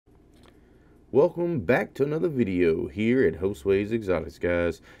Welcome back to another video here at Hostways Exotics,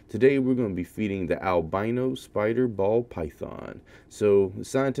 guys. Today we're going to be feeding the albino spider ball python. So the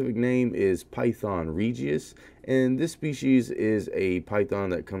scientific name is Python regius, and this species is a python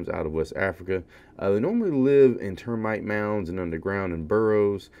that comes out of West Africa. They normally live in termite mounds and underground in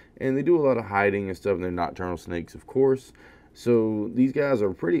burrows, and they do a lot of hiding and stuff, and they're nocturnal snakes, of course. So these guys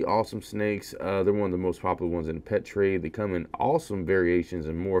are pretty awesome snakes. They're one of the most popular ones in the pet trade. They come in awesome variations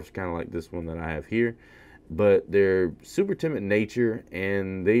and morphs, kind of like this one that I have here. But they're super timid in nature,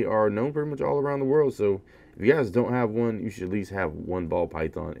 and they are known pretty much all around the world. So if you guys don't have one, you should at least have one ball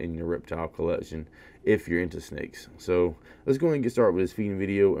python in your reptile collection if you're into snakes. So let's go ahead and get started with this feeding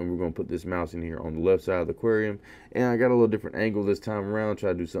video, and we're going to put this mouse in here on the left side of the aquarium. And I got a little different angle this time around,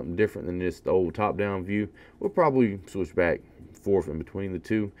 try to do something different than just the old top-down view. We'll probably switch back forth in between the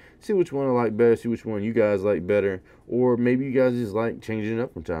two, see which one I like better, see which one you guys like better, or maybe you guys just like changing it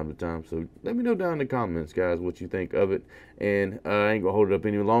up from time to time. So let me know down in the comments, guys, what you think of it. And I ain't gonna hold it up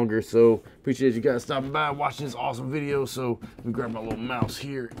any longer, so appreciate you guys stopping by and watching this awesome video. So let me grab my little mouse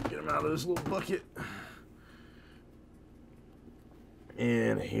here, get him out of this little bucket,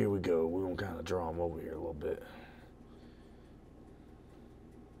 and here we go. We're gonna kind of draw him over here a little bit.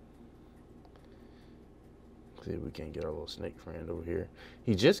 See if we can get our little snake friend over here.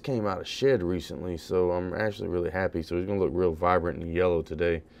 He just came out of shed recently, so I'm actually really happy. So he's gonna look real vibrant and yellow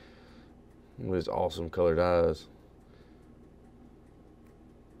today with his awesome colored eyes.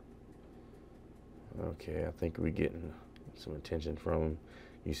 Okay, I think we're getting some attention from him.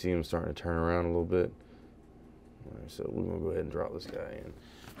 You see him starting to turn around a little bit. All right, so we're gonna go ahead and drop this guy in.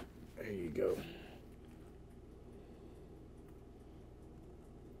 There you go.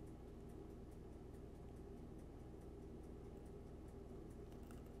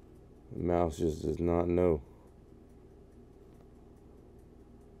 The mouse just does not know.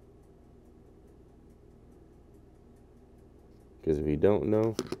 Because if you don't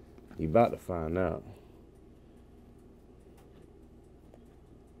know, you're about to find out.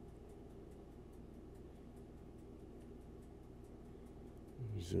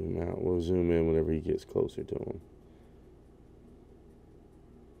 Zoom out. We'll zoom in whenever he gets closer to him.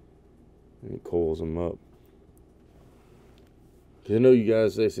 And it coils him up. Because I know you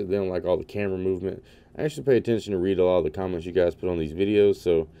guys, they said they don't like all the camera movement. I actually pay attention to read a lot of the comments you guys put on these videos,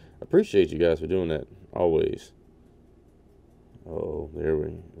 so I appreciate you guys for doing that, always. Oh, there we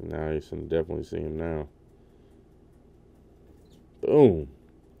go. Now you can definitely see him now. Boom.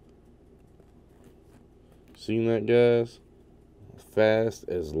 Seen that, guys? Fast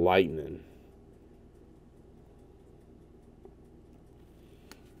as lightning.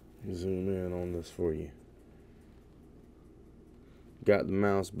 Zoom in on this for you. Got the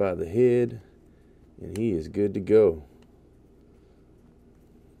mouse by the head, and he is good to go.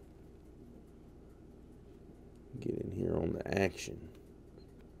 Get in here on the action.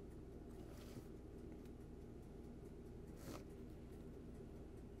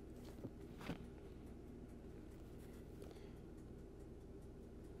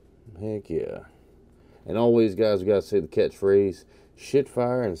 Heck yeah. And always, guys, we gotta say the catchphrase, shit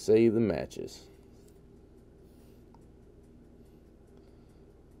fire and save the matches.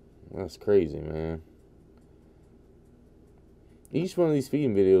 That's crazy, man. Each one of these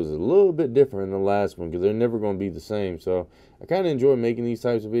feeding videos is a little bit different than the last one because they're never going to be the same. So I kind of enjoy making these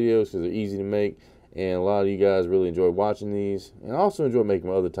types of videos because they're easy to make, and a lot of you guys really enjoy watching these. And I also enjoy making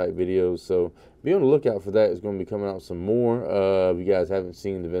my other type videos, so be on the lookout for that. It's going to be coming out some more. If you guys haven't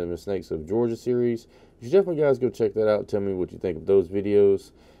seen the Venomous Snakes of Georgia series, you should definitely, guys, go check that out. Tell me what you think of those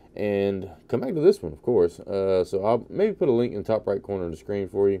videos. And come back to this one, of course. So I'll maybe put a link in the top right corner of the screen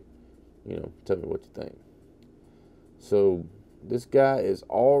for you. You know, tell me what you think. So this guy is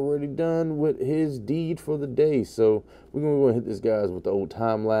already done with his deed for the day. So we're going to go and hit this guys with the old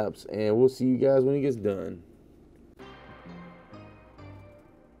time lapse, and we'll see you guys when he gets done.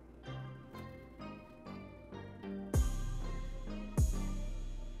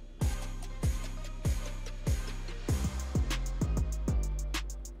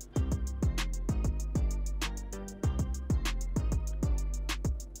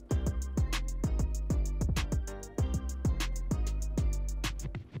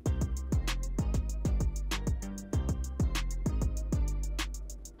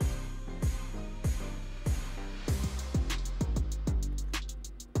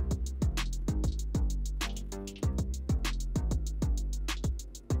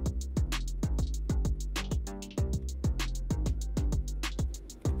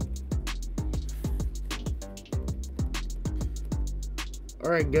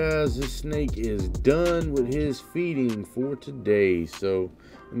 Alright guys, this snake is done with his feeding for today. So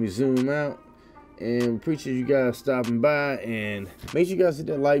let me zoom out. And appreciate you guys stopping by, and make sure you guys hit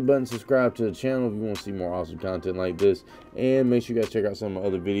that like button, subscribe to the channel if you want to see more awesome content like this, and make sure you guys check out some of my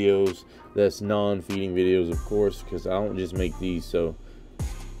other videos that's non-feeding videos, of course, because I don't just make these. So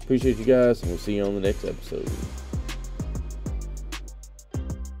appreciate you guys, and we'll see you on the next episode.